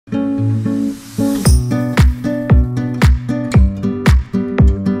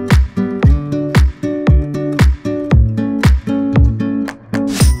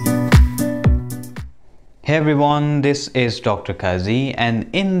Hey everyone, this is Dr. Kazi, and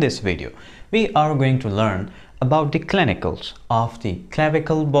in this video we are going to learn about the clinicals of the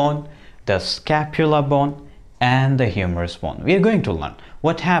clavicle bone, the scapula bone and the humerus bone. We are going to learn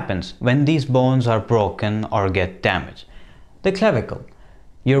what happens when these bones are broken or get damaged. The clavicle,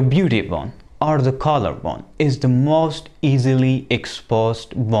 your beauty bone or the collarbone, is the most easily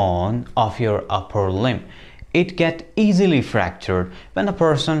exposed bone of your upper limb. It gets easily fractured when a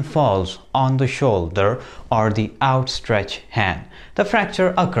person falls on the shoulder or the outstretched hand. The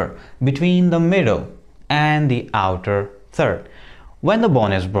fracture occurs between the middle and the outer third. When the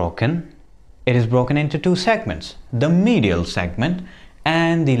bone is broken, it is broken into two segments, the medial segment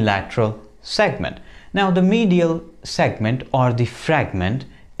and the lateral segment. Now the medial segment or the fragment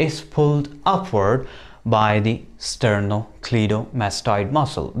is pulled upward by the sternocleidomastoid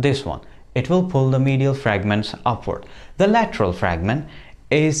muscle, this one. It will pull the medial fragments upward. The lateral fragment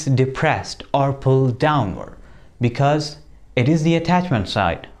is depressed or pulled downward because it is the attachment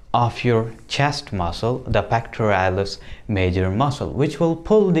side of your chest muscle, the pectoralis major muscle, which will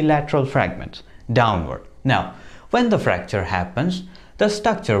pull the lateral fragments downward. Now, when the fracture happens, the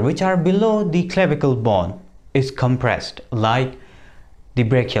structure which are below the clavicle bone is compressed, like the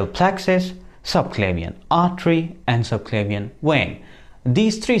brachial plexus, subclavian artery and subclavian vein.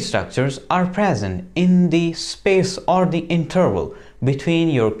 These three structures are present in the space or the interval between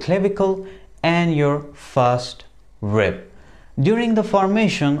your clavicle and your first rib. During the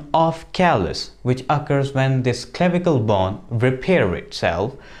formation of callus, which occurs when this clavicle bone repairs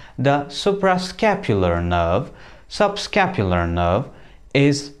itself, the suprascapular nerve, subscapular nerve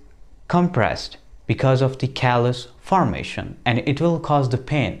is compressed because of the callus formation, and it will cause the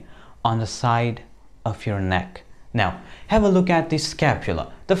pain on the side of your neck. Now, have a look at the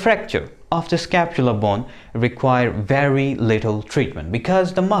scapula. The fracture of the scapula bone require very little treatment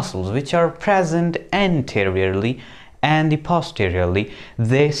because the muscles which are present anteriorly and posteriorly,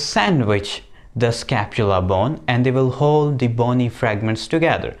 they sandwich the scapula bone and they will hold the bony fragments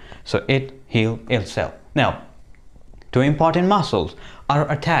together, so it heals itself. Now, two important muscles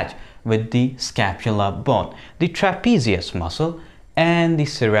are attached with the scapula bone, the trapezius muscle and the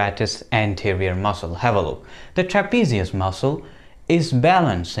serratus anterior muscle. Have a look. The trapezius muscle is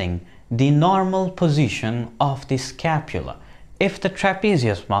balancing the normal position of the scapula. If the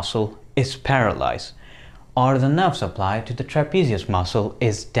trapezius muscle is paralyzed or the nerve supply to the trapezius muscle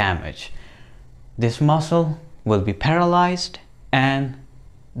is damaged, this muscle will be paralyzed and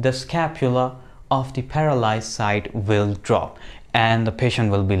the scapula of the paralyzed side will drop and the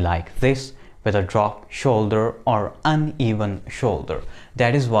patient will be like this, with a dropped shoulder or uneven shoulder.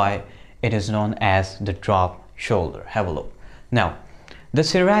 That is why it is known as the drop shoulder. Have a look. Now, the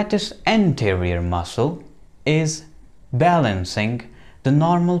serratus anterior muscle is balancing the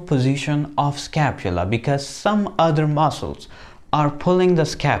normal position of scapula because some other muscles are pulling the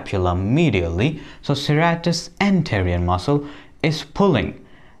scapula medially. So serratus anterior muscle is pulling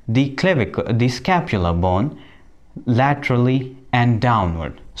the clavicle, the scapula bone laterally and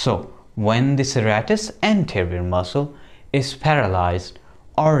downward. So when the serratus anterior muscle is paralyzed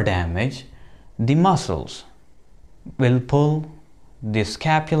or damaged, the muscles will pull the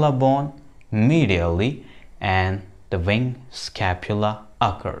scapula bone medially and the wing scapula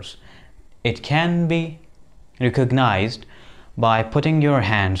occurs. It can be recognized by putting your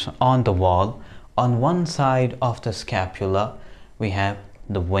hands on the wall. On one side of the scapula, we have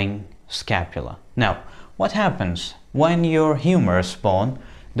the wing scapula. Now, what happens when your humerus bone,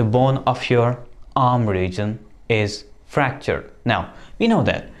 the bone of your arm region, is fractured? Now, we know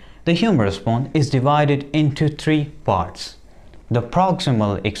that the humerus bone is divided into three parts: the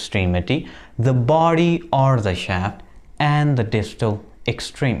proximal extremity, the body or the shaft, and the distal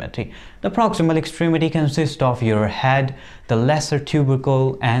extremity. The proximal extremity consists of your head, the lesser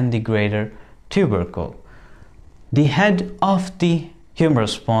tubercle and the greater tubercle. The head of the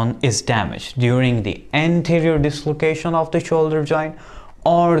humerus bone is damaged during the anterior dislocation of the shoulder joint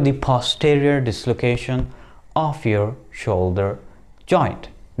or the posterior dislocation of your shoulder joint.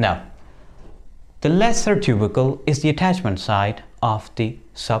 Now, the lesser tubercle is the attachment side of the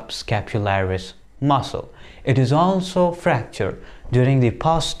subscapularis muscle. It is also fractured during the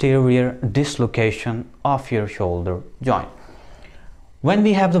posterior dislocation of your shoulder joint. When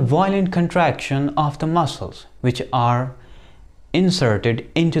we have the violent contraction of the muscles which are inserted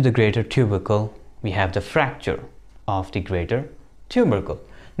into the greater tubercle, we have the fracture of the greater tubercle.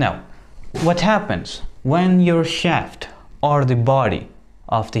 Now, what happens when your shaft or the body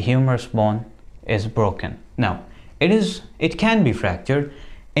of the humerus bone is broken? Now, it can be fractured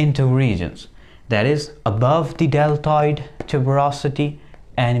into regions, that is above the deltoid tuberosity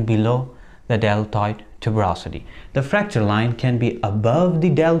and below the deltoid tuberosity. The fracture line can be above the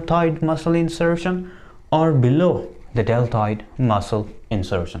deltoid muscle insertion or below the deltoid muscle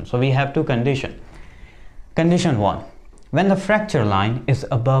insertion. So we have two conditions. Condition 1. When the fracture line is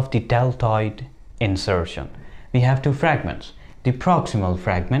above the deltoid insertion, we have two fragments, the proximal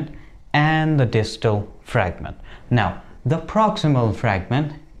fragment and the distal fragment. Now, the proximal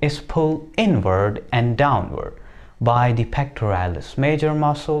fragment is pulled inward and downward by the pectoralis major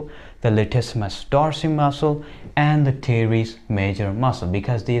muscle, the latissimus dorsi muscle, and the teres major muscle,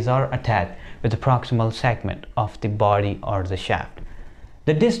 because these are attached with the proximal segment of the body or the shaft.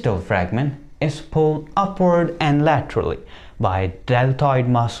 The distal fragment is pulled upward and laterally by deltoid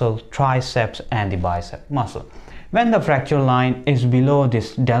muscle, triceps, and the bicep muscle. When the fracture line is below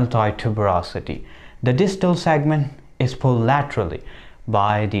this deltoid tuberosity, the distal segment is pulled laterally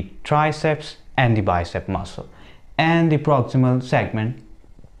by the triceps and the bicep muscle, and the proximal segment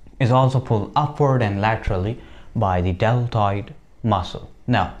is also pulled upward and laterally by the deltoid muscle.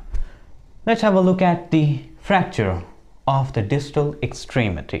 Now, let's have a look at the fracture of the distal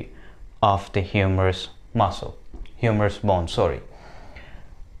extremity of the humerus bone.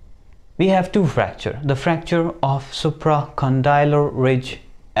 We have two fractures, the fracture of supracondylar ridge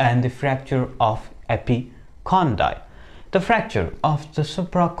and the fracture of epicondyle. The fracture of the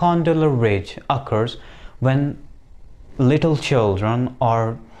supracondylar ridge occurs when little children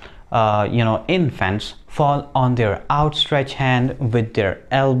or infants fall on their outstretched hand with their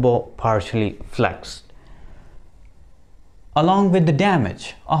elbow partially flexed. Along with the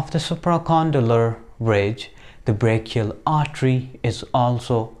damage of the supracondylar ridge, the brachial artery is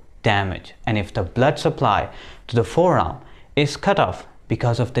also damaged, and if the blood supply to the forearm is cut off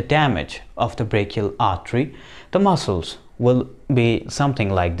because of the damage of the brachial artery, the muscles will be something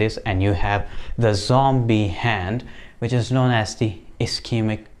like this, and you have the zombie hand, which is known as the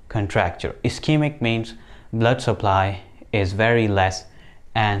ischemic contracture. Ischemic means blood supply is very less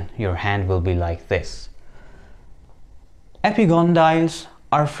and your hand will be like this. Epicondyles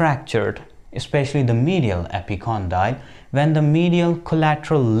are fractured, especially the medial epicondyle, when the medial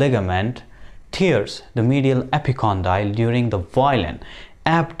collateral ligament tears the medial epicondyle during the violent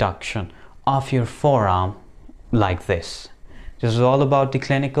abduction of your forearm like this. This is all about the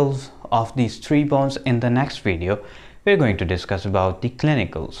clinicals of these three bones. In the next video, we're going to discuss about the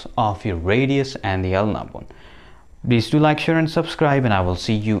clinicals of your radius and the ulnar bone. Please do like, share and subscribe, and I will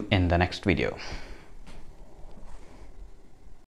see you in the next video.